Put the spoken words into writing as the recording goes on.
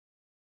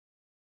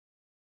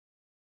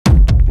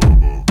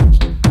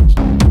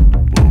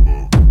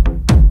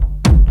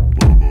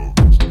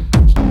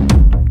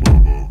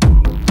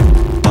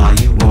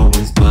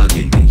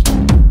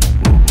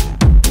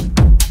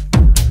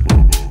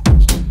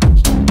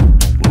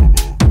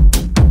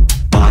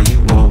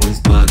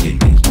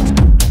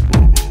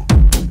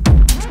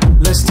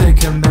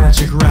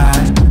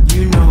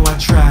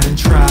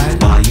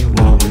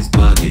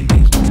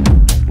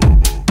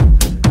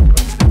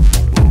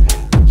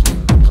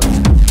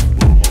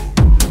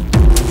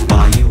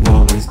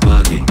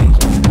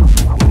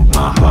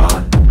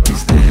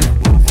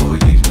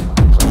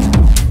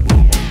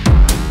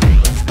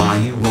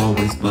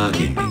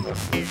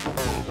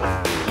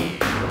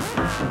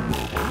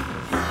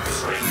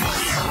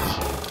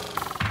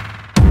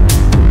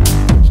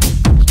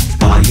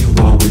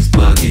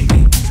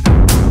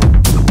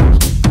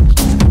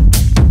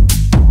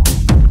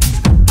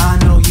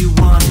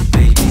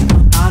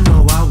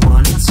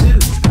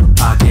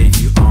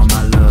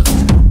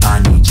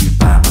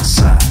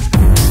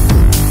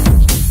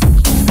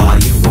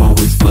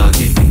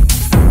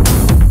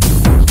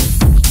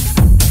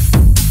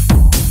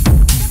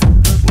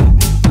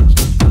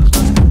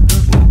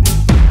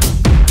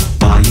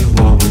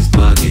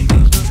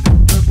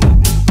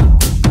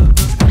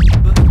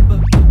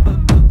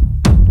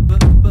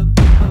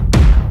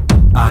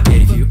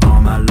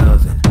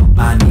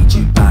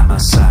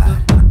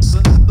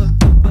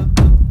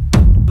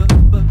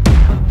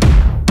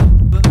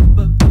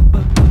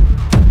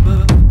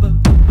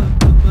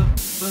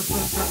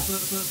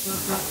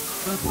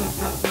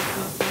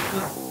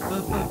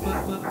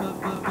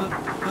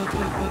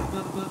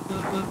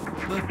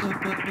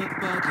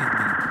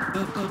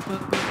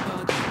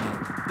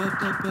Why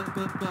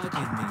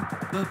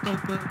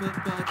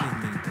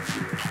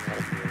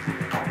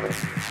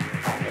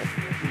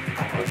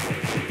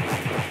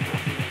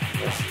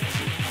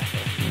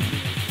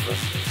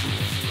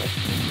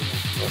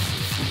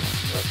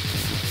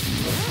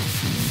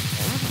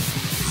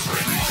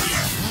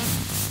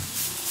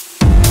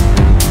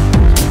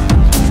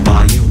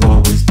you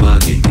always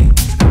bugging me?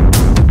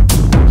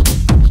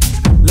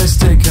 Let's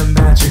take a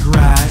magic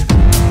ride.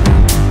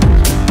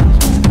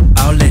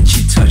 I'll let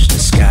you touch the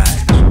sky.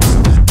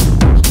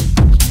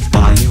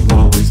 Why you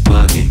always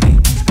bugging me?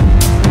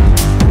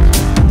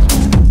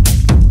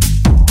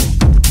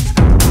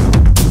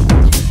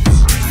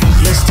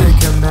 Let's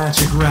take a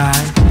magic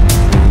ride.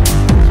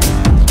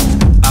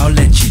 I'll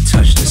let you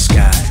touch the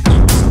sky.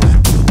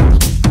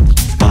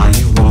 Why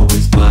you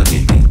always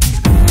bugging me?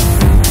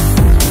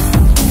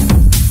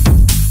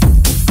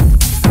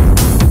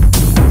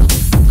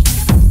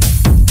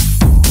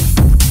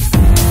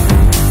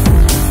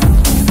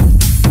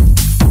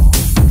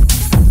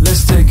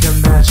 Let's take a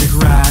magic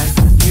ride.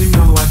 You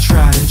know I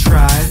tried and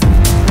tried.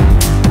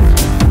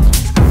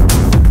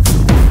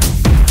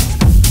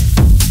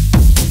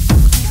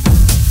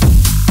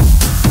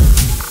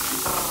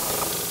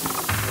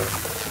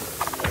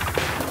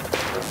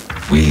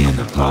 We in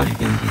the party,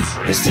 baby.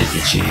 Let's take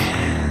a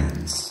chance.